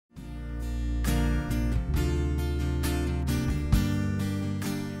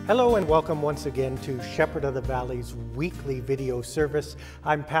Hello and welcome once again to Shepherd of the Valley's weekly video service.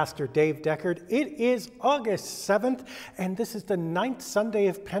 I'm Pastor Dave Deckard. It is August 7th and this is the 9th Sunday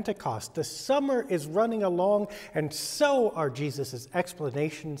of Pentecost. The summer is running along and so are Jesus'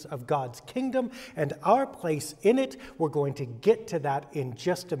 explanations of God's kingdom and our place in it. We're going to get to that in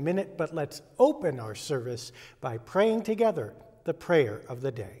just a minute, but let's open our service by praying together the prayer of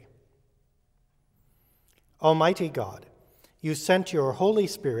the day. Almighty God, you sent your Holy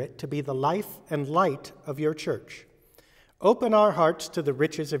Spirit to be the life and light of your church. Open our hearts to the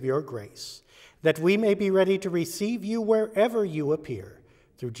riches of your grace, that we may be ready to receive you wherever you appear,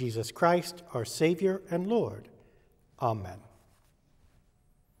 through Jesus Christ, our Savior and Lord. Amen.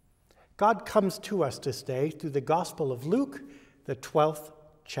 God comes to us this day through the Gospel of Luke, the 12th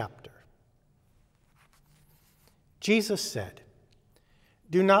chapter. Jesus said,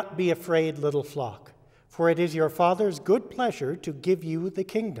 "Do not be afraid, little flock, for it is your Father's good pleasure to give you the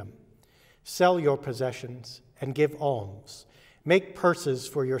kingdom. Sell your possessions and give alms. Make purses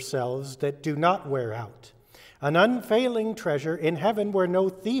for yourselves that do not wear out, an unfailing treasure in heaven where no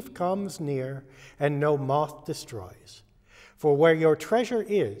thief comes near and no moth destroys. For where your treasure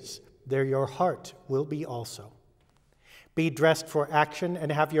is, there your heart will be also. Be dressed for action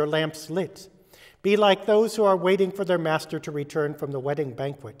and have your lamps lit. Be like those who are waiting for their master to return from the wedding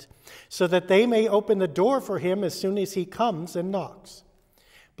banquet, so that they may open the door for him as soon as he comes and knocks.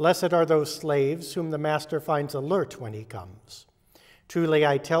 Blessed are those slaves whom the master finds alert when he comes. Truly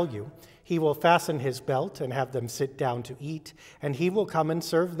I tell you, he will fasten his belt and have them sit down to eat, and he will come and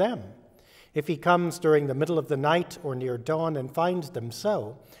serve them. If he comes during the middle of the night or near dawn and finds them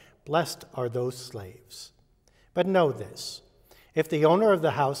so, blessed are those slaves. But know this, if the owner of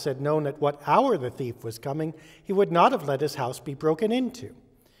the house had known at what hour the thief was coming, he would not have let his house be broken into.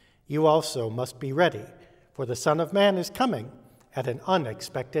 You also must be ready, for the Son of Man is coming at an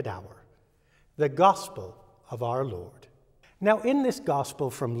unexpected hour." The Gospel of our Lord. Now, in this Gospel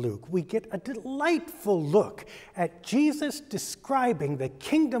from Luke, we get a delightful look at Jesus describing the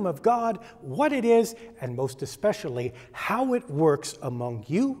kingdom of God, what it is, and most especially, how it works among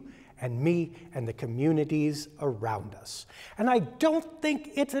you and me and the communities around us. And I don't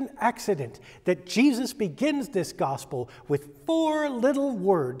think it's an accident that Jesus begins this gospel with 4 little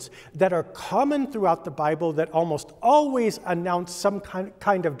words that are common throughout the Bible that almost always announce some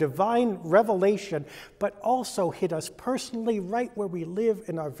kind of divine revelation, but also hit us personally right where we live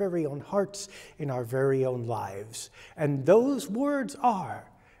in our very own hearts, in our very own lives. And those words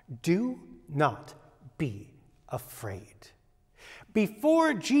are, "Do not be afraid."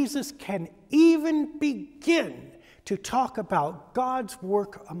 Before Jesus can even begin to talk about God's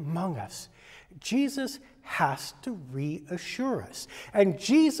work among us, Jesus has to reassure us. And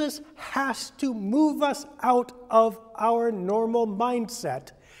Jesus has to move us out of our normal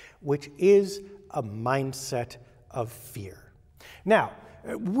mindset, which is a mindset of fear. Now,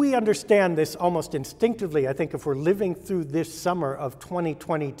 we understand this almost instinctively. I think if we're living through this summer of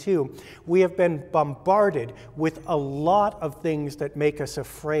 2022, we have been bombarded with a lot of things that make us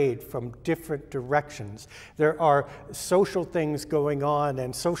afraid from different directions. There are social things going on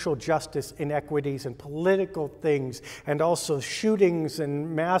and social justice inequities and political things and also shootings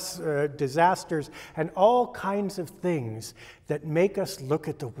and mass disasters and all kinds of things that make us look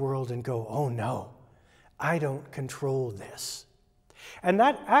at the world and go, "Oh no, I don't control this." And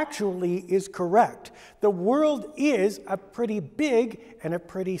that actually is correct. The world is a pretty big and a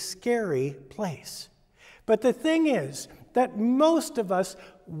pretty scary place. But the thing is that most of us,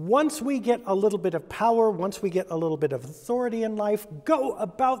 once we get a little bit of power, once we get a little bit of authority in life, go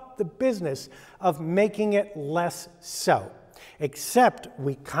about the business of making it less so. Except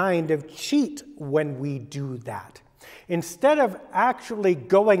we kind of cheat when we do that. Instead of actually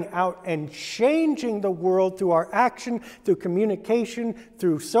going out and changing the world through our action, through communication,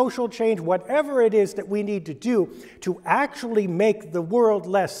 through social change, whatever it is that we need to do to actually make the world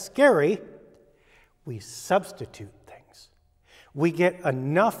less scary, we substitute things. We get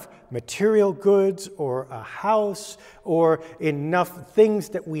enough material goods or a house or enough things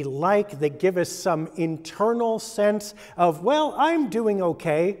that we like that give us some internal sense of, well, I'm doing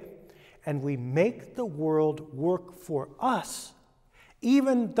okay. And we make the world work for us,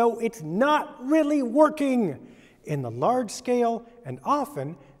 even though it's not really working in the large scale and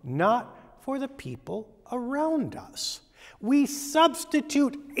often not for the people around us. We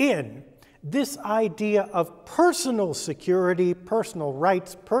substitute in this idea of personal security, personal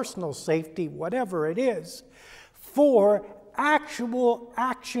rights, personal safety, whatever it is, for actual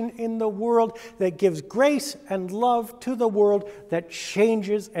action in the world that gives grace and love to the world, that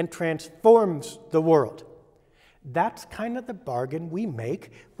changes and transforms the world. That's kind of the bargain we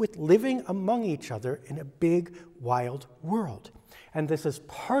make with living among each other in a big, wild world. And this is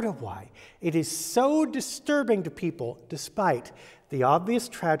part of why it is so disturbing to people, despite the obvious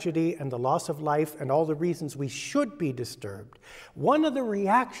tragedy and the loss of life and all the reasons we should be disturbed. One of the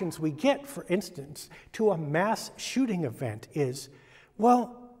reactions we get, for instance, to a mass shooting event is,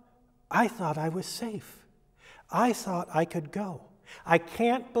 well, I thought I was safe. I thought I could go. I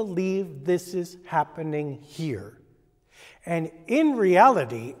can't believe this is happening here. And in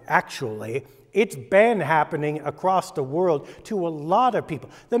reality, actually, it's been happening across the world to a lot of people.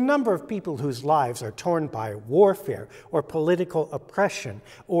 The number of people whose lives are torn by warfare or political oppression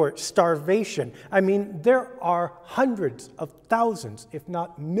or starvation. I mean, there are hundreds of thousands, if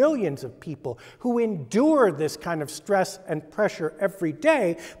not millions of people who endure this kind of stress and pressure every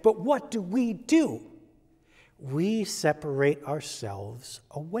day. But what do? We separate ourselves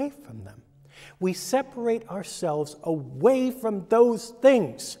away from them. We separate ourselves away from those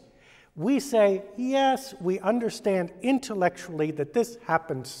things. We say, yes, we understand intellectually that this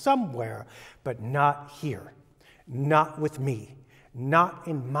happened somewhere, but not here, not with me, not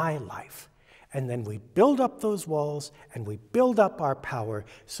in my life. And then we build up those walls and we build up our power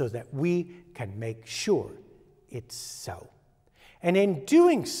so that we can make sure it's so. And in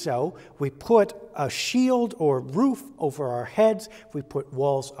doing so, we put a shield or roof over our heads, we put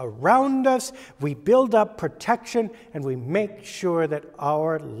walls around us, we build up protection, and we make sure that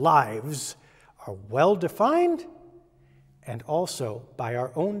our lives are well defined and also, by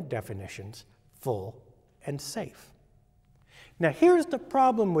our own definitions, full and safe. Now, here's the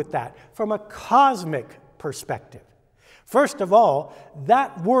problem with that from a cosmic perspective. First of all,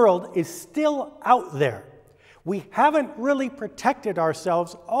 that world is still out there. We haven't really protected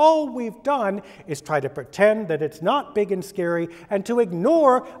ourselves. All we've done is try to pretend that it's not big and scary and to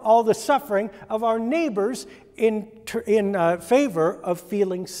ignore all the suffering of our neighbors in favor of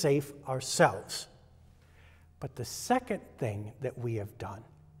feeling safe ourselves. But the second thing that we have done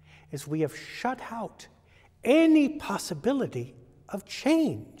is we have shut out any possibility of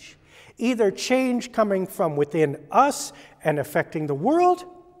change, either change coming from within us and affecting the world,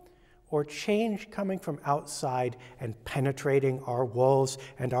 or change coming from outside and penetrating our walls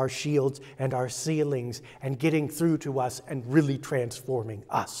and our shields and our ceilings and getting through to us and really transforming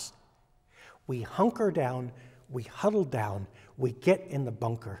us. We hunker down, we huddle down, we get in the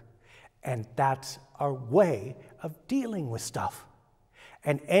bunker, and that's our way of dealing with stuff.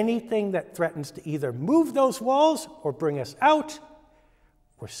 And anything that threatens to either move those walls or bring us out,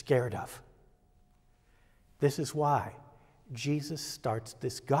 we're scared of. This is why Jesus starts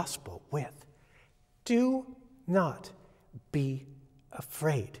this gospel with, do not be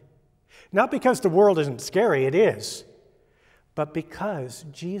afraid. Not because the world isn't scary, it is, but because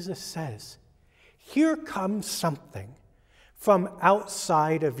Jesus says, here comes something from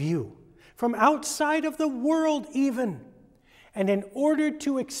outside of you, from outside of the world even. And in order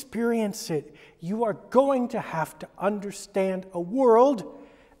to experience it, you are going to have to understand a world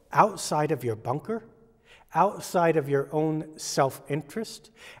outside of your bunker, outside of your own self-interest,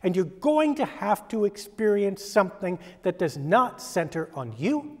 and you're going to have to experience something that does not center on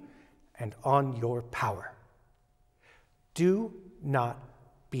you and on your power. Do not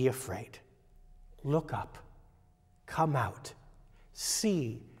be afraid. Look up, come out,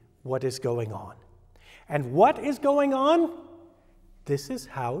 see what is going on. And what is going on? This is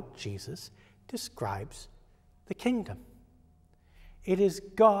how Jesus describes the kingdom. It is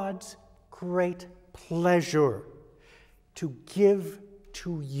God's great pleasure to give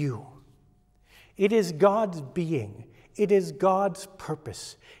to you. It is God's being. It is God's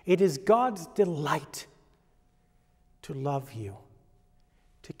purpose. It is God's delight to love you,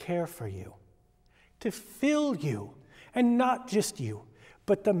 to care for you, to fill you, and not just you,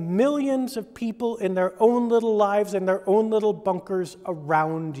 but the millions of people in their own little lives and their own little bunkers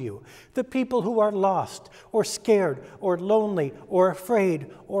around you. The people who are lost or scared or lonely or afraid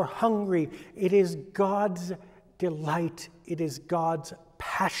or hungry. It is God's delight. It is God's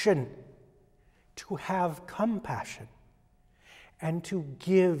passion to have compassion and to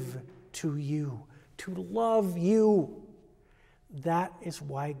give to you, to love you. That is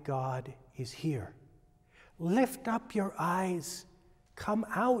why God is here. Lift up your eyes. Come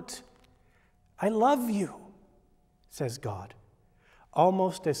out. I love you, says God,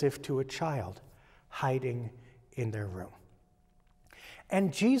 almost as if to a child hiding in their room.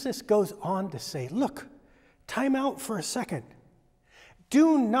 And Jesus goes on to say, look, time out for a second.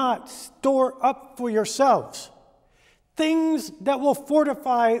 Do not store up for yourselves things that will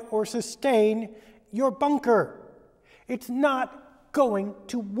fortify or sustain your bunker. It's not going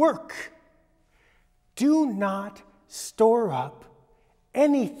to work. Do not store up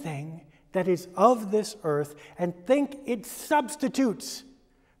anything that is of this earth and think it substitutes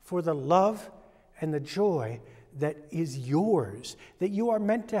for the love and the joy that is yours, that you are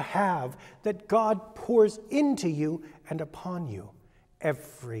meant to have, that God pours into you and upon you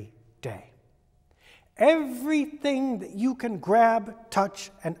every day. Everything that you can grab, touch,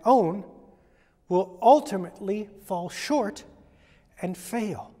 and own will ultimately fall short and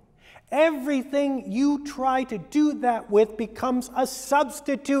fail. Everything you try to do that with becomes a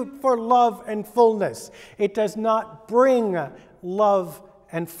substitute for love and fullness. It does not bring love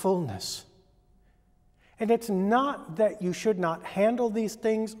and fullness. And it's not that you should not handle these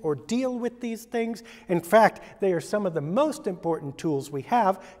things or deal with these things. In fact, they are some of the most important tools we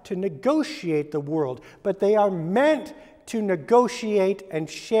have to negotiate the world. But they are meant to negotiate and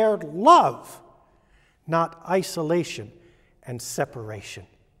shared love, not isolation and separation.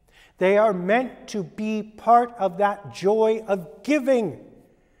 They are meant to be part of that joy of giving,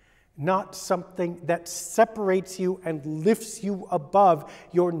 not something that separates you and lifts you above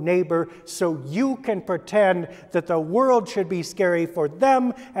your neighbor so you can pretend that the world should be scary for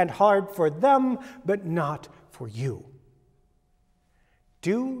them and hard for them, but not for you.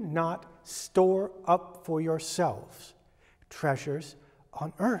 Do not store up for yourselves treasures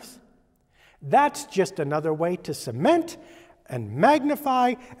on earth. That's just another way to cement and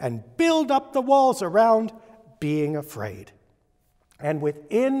magnify and build up the walls around being afraid. And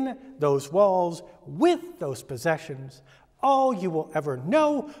within those walls, with those possessions, all you will ever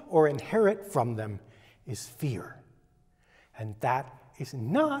know or inherit from them is fear. And that is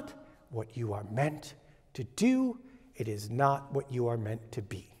not what you are meant to do. It is not what you are meant to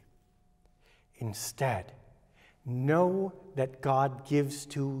be. Instead, know that God gives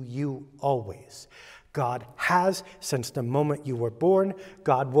to you always. God has since the moment you were born.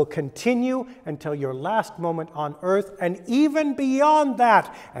 God will continue until your last moment on earth and even beyond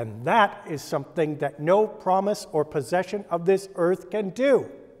that. And that is something that no promise or possession of this earth can do.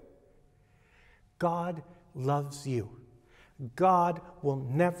 God loves you. God will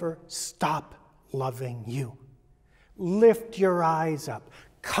never stop loving you. Lift your eyes up.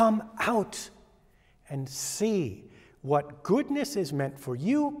 Come out and see what goodness is meant for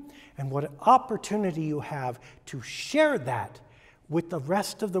you and what an opportunity you have to share that with the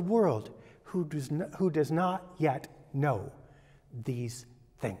rest of the world who does not yet know these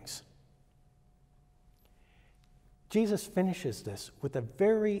things. Jesus finishes this with a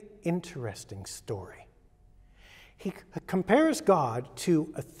very interesting story. He compares God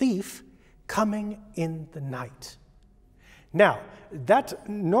to a thief coming in the night. Now, that's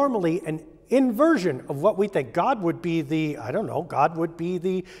normally an inversion of what we think. God would be the, God would be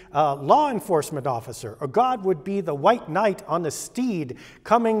the law enforcement officer, or God would be the white knight on a steed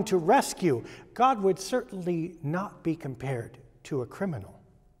coming to rescue. God would certainly not be compared to a criminal.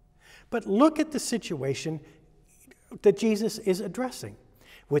 But look at the situation that Jesus is addressing,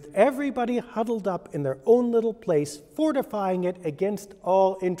 with everybody huddled up in their own little place, fortifying it against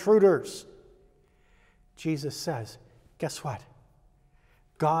all intruders. Jesus says, guess what?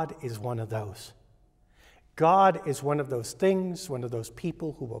 God is one of those. God is one of those things, one of those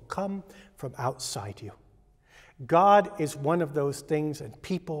people who will come from outside you. God is one of those things and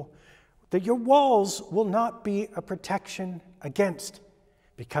people that your walls will not be a protection against,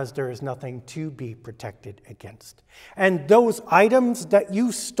 because there is nothing to be protected against. And those items that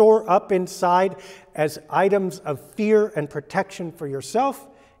you store up inside as items of fear and protection for yourself,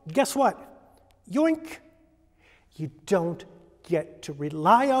 guess what? Yoink! You don't get to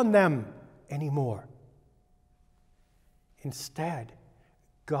rely on them anymore. Instead,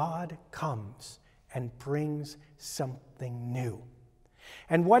 God comes and brings something new.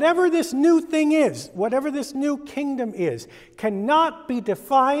 And whatever this new thing is, whatever this new kingdom is, cannot be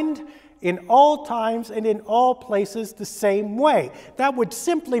defined in all times and in all places the same way. That would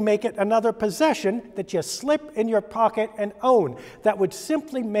simply make it another possession that you slip in your pocket and own. That would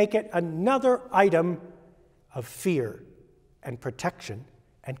simply make it another item of fear and protection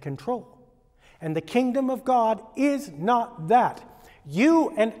and control. And the kingdom of God is not that.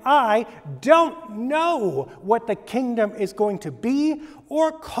 You and I don't know what the kingdom is going to be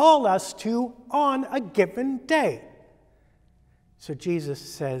or call us to on a given day. So Jesus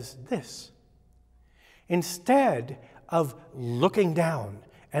says this: instead of looking down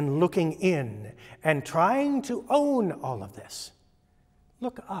and looking in and trying to own all of this,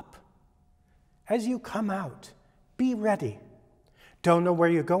 look up. As you come out, be ready. Don't know where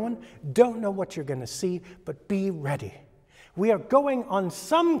you're going, don't know what you're going to see, but be ready. We are going on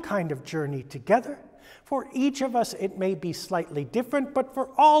some kind of journey together, For each of us, it may be slightly different, but for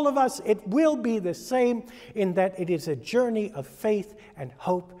all of us, it will be the same in that it is a journey of faith and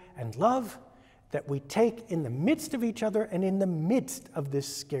hope and love that we take in the midst of each other and in the midst of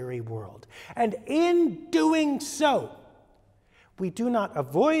this scary world. And in doing so, we do not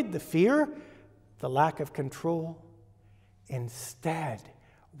avoid the fear, the lack of control. Instead,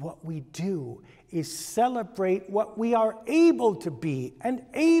 what we do is celebrate what we are able to be and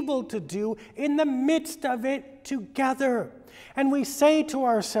able to do in the midst of it together. And we say to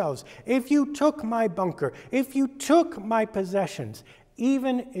ourselves, if you took my bunker, if you took my possessions,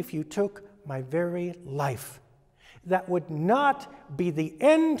 even if you took my very life, that would not be the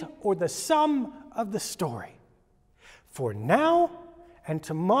end or the sum of the story. For now and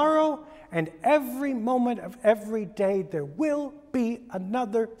tomorrow and every moment of every day, there will be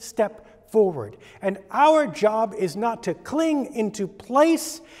another step forward. And our job is not to cling into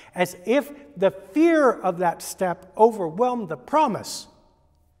place as if the fear of that step overwhelmed the promise.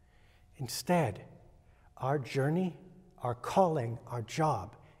 Instead, our journey, our calling, our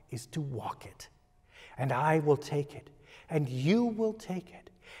job is to walk it. And I will take it, and you will take it,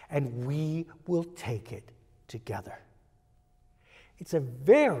 and we will take it together. It's a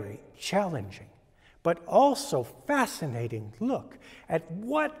very challenging, but also fascinating look at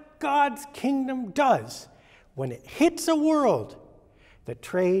what God's kingdom does when it hits a world that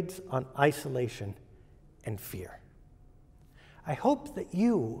trades on isolation and fear. I hope that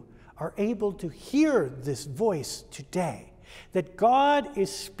you are able to hear this voice today, that God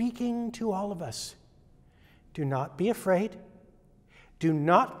is speaking to all of us. Do not be afraid. Do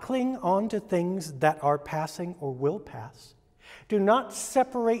not cling on to things that are passing or will pass. Do not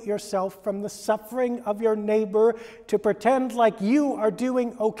separate yourself from the suffering of your neighbor to pretend like you are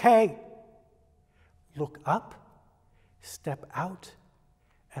doing okay. Look up, step out,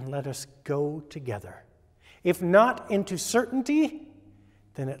 and let us go together. If not into certainty,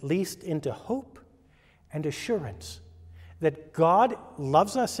 then at least into hope and assurance that God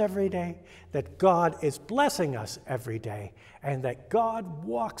loves us every day, that God is blessing us every day, and that God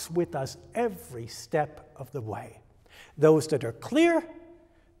walks with us every step of the way. Those that are clear,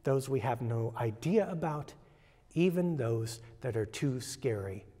 those we have no idea about, even those that are too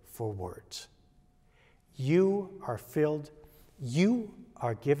scary for words. You are filled, you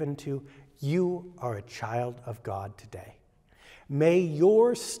are given to, you are a child of God today. May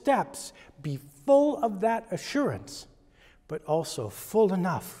your steps be full of that assurance, but also full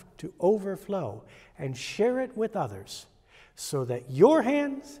enough to overflow and share it with others so that your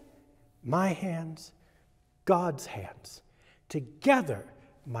hands, my hands, God's hands, together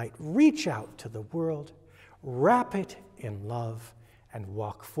might reach out to the world, wrap it in love, and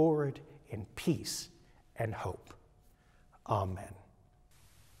walk forward in peace and hope. Amen.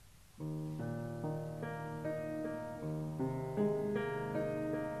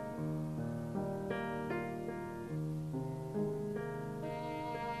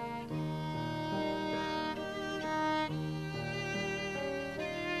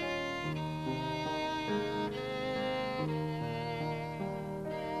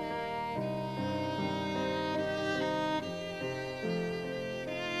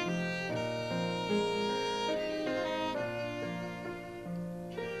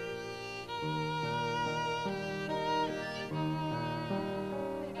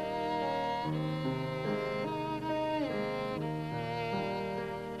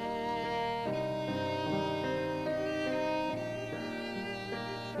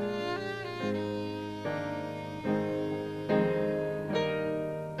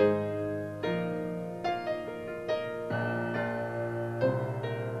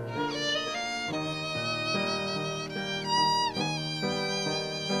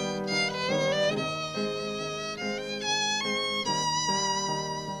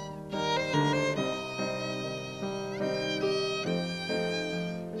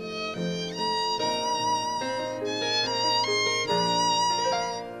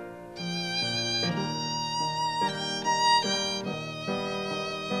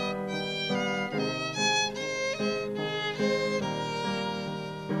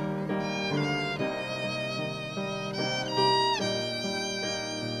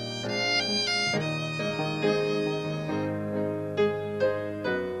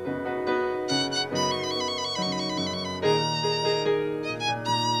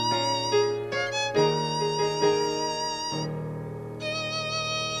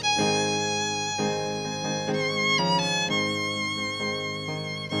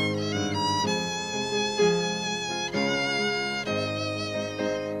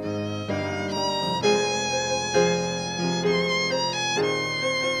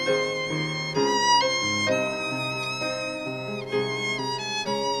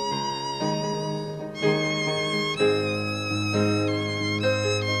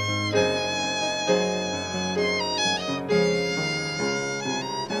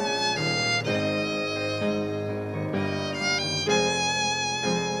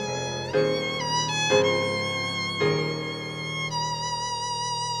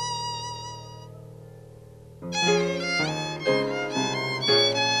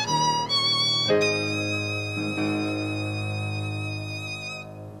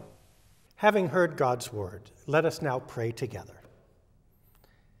 Having heard God's word, let us now pray together.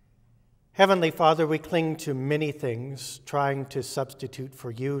 Heavenly Father, we cling to many things, trying to substitute for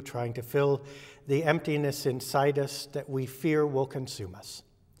you, trying to fill the emptiness inside us that we fear will consume us.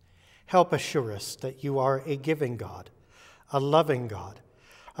 Help assure us that you are a giving God, a loving God,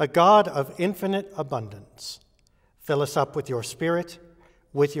 a God of infinite abundance. Fill us up with your Spirit,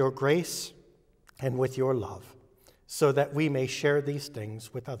 with your grace, and with your love, so that we may share these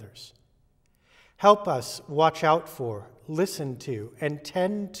things with others. Help us watch out for, listen to, and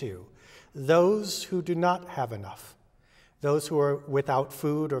tend to those who do not have enough, those who are without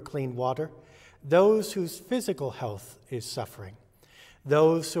food or clean water, those whose physical health is suffering,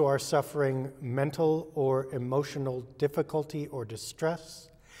 those who are suffering mental or emotional difficulty or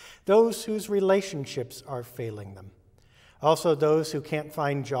distress, those whose relationships are failing them. Also those who can't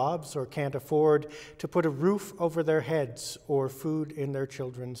find jobs or can't afford to put a roof over their heads or food in their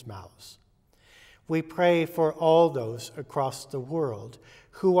children's mouths. We pray for all those across the world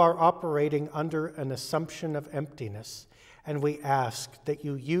who are operating under an assumption of emptiness, and we ask that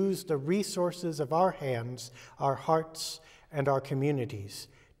you use the resources of our hands, our hearts, and our communities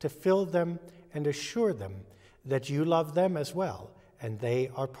to fill them and assure them that you love them as well, and they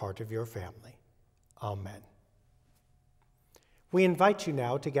are part of your family. Amen. We invite you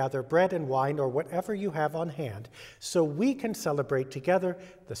now to gather bread and wine or whatever you have on hand so we can celebrate together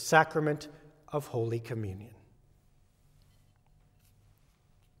the sacrament of Holy Communion.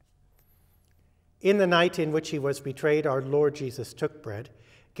 In the night in which he was betrayed, our Lord Jesus took bread,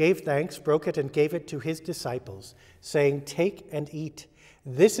 gave thanks, broke it, and gave it to his disciples, saying, "Take and eat.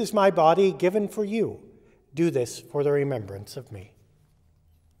 This is my body given for you. Do this for the remembrance of me."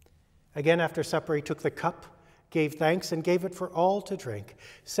 Again, after supper, he took the cup, gave thanks, and gave it for all to drink,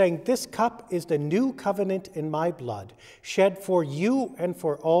 saying, "This cup is the new covenant in my blood, shed for you and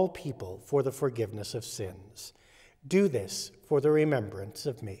for all people for the forgiveness of sins. Do this for the remembrance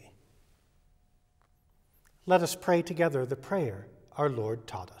of me." Let us pray together the prayer our Lord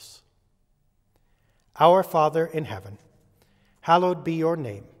taught us. Our Father in heaven, hallowed be your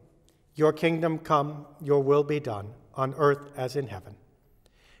name. Your kingdom come, your will be done, on earth as in heaven.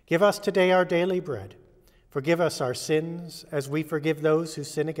 Give us today our daily bread. Forgive us our sins as we forgive those who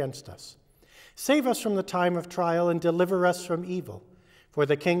sin against us. Save us from the time of trial and deliver us from evil. For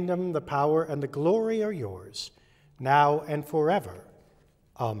the kingdom, the power, and the glory are yours, now and forever.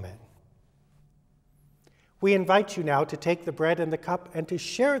 Amen. We invite you now to take the bread and the cup and to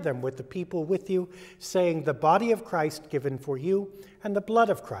share them with the people with you, saying, "The body of Christ given for you, and the blood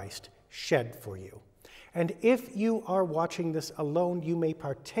of Christ shed for you." And if you are watching this alone, you may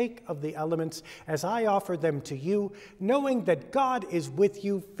partake of the elements as I offer them to you, knowing that God is with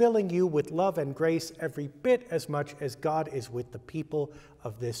you, filling you with love and grace every bit as much as God is with the people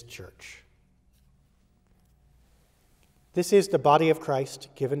of this church. This is the body of Christ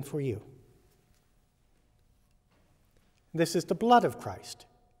given for you. This is the blood of Christ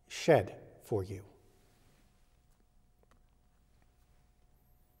shed for you.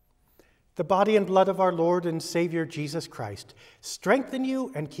 The body and blood of our Lord and Savior Jesus Christ strengthen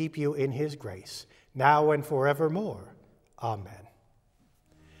you and keep you in his grace, now and forevermore. Amen.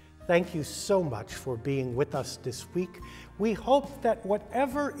 Thank you so much for being with us this week. We hope that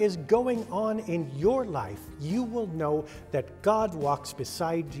whatever is going on in your life, you will know that God walks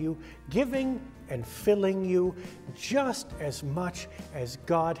beside you, giving and filling you just as much as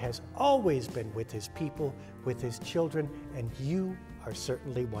God has always been with his people, with his children, and you are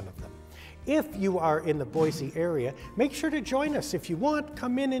certainly one of them. If you are in the Boise area, make sure to join us. If you want,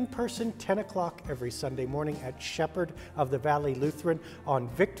 come in person, 10 o'clock every Sunday morning at Shepherd of the Valley Lutheran on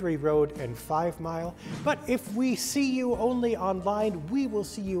Victory Road and 5 Mile. But if we see you only online, we will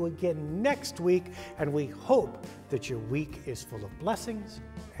see you again next week, and we hope that your week is full of blessings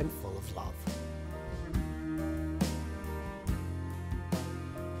and full of love.